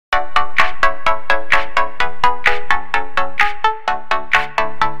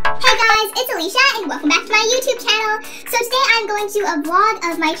channel. So today I'm going to a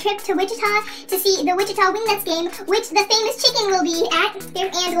vlog of my trip to Wichita to see the Wichita Wingnuts game, which the famous chicken will be at.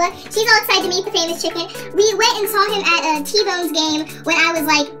 There's Angela. She's all excited to meet the famous chicken. We went and saw him at a T-Bone's game when I was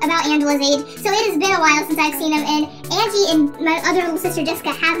like about Angela's age. So it has been a while since I've seen him, and Angie and my other little sister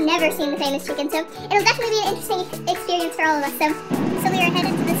Jessica have never seen the famous chicken. So it'll definitely be an interesting experience for all of us. So we are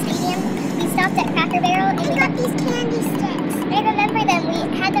headed to the stadium. We stopped at Cracker Barrel and we got these candy sticks. I remember them. We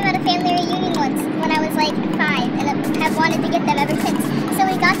had them at a family reunion once when I was like 5 and have wanted to get them ever since. So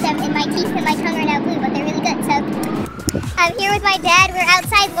we got them and my teeth and my tongue are now blue, but they're really good. So I'm here with my dad. We're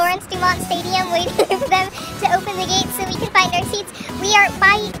outside Lawrence Dumont Stadium waiting for them to open the gates so we can find our seats. We are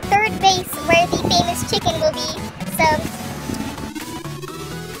by third base where the famous chicken will be. So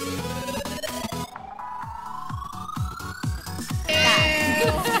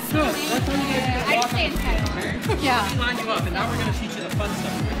Good. That's how you get I just stay inside. Yeah. We line you up, and now we're going to teach you the fun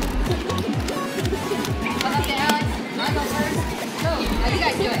stuff. Okay, Alex. I go first. Go. How you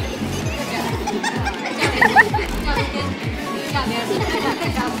guys doing? Good job. Good job, man.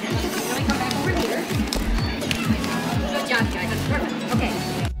 Good job. Let me come back over here. Good job, guys. That's perfect. Okay.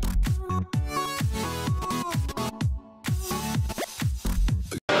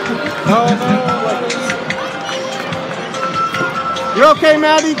 No. You're okay,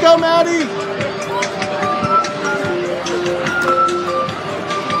 Maddie. Go, Maddie.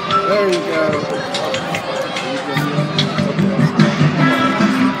 There you go.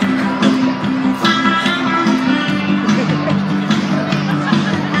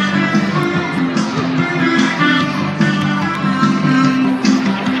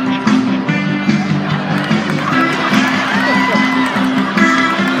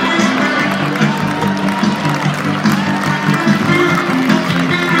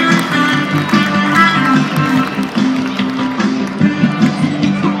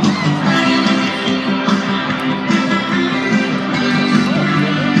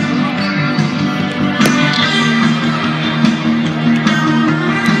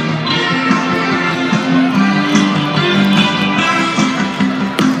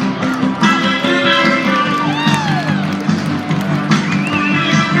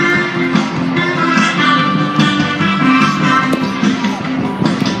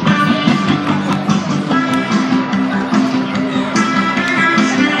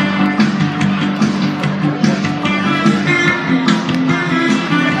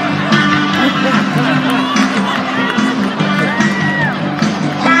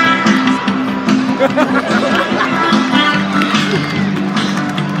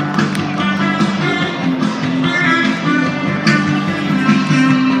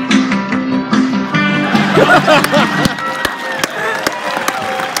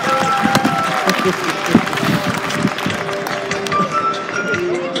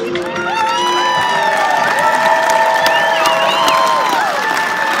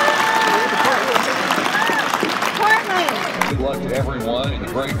 Good luck to everyone in the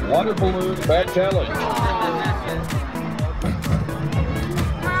great water balloon bat challenge.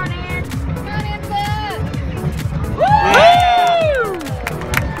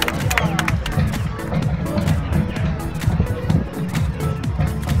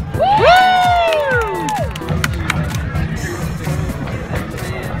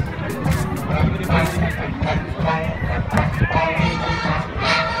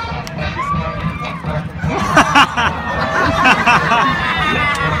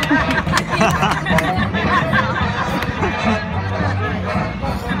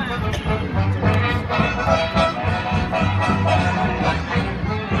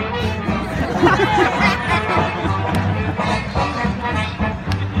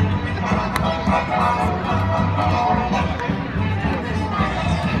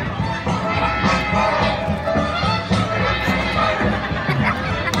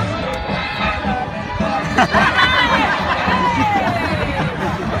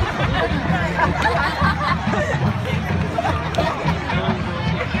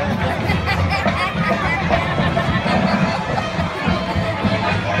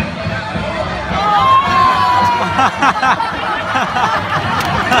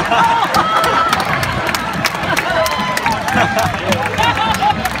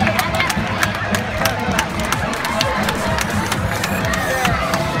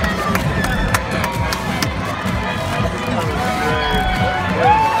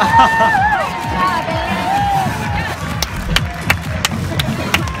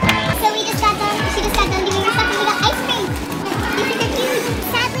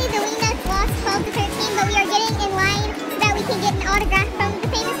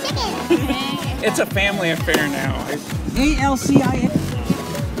 It's a family affair now. ALCIA.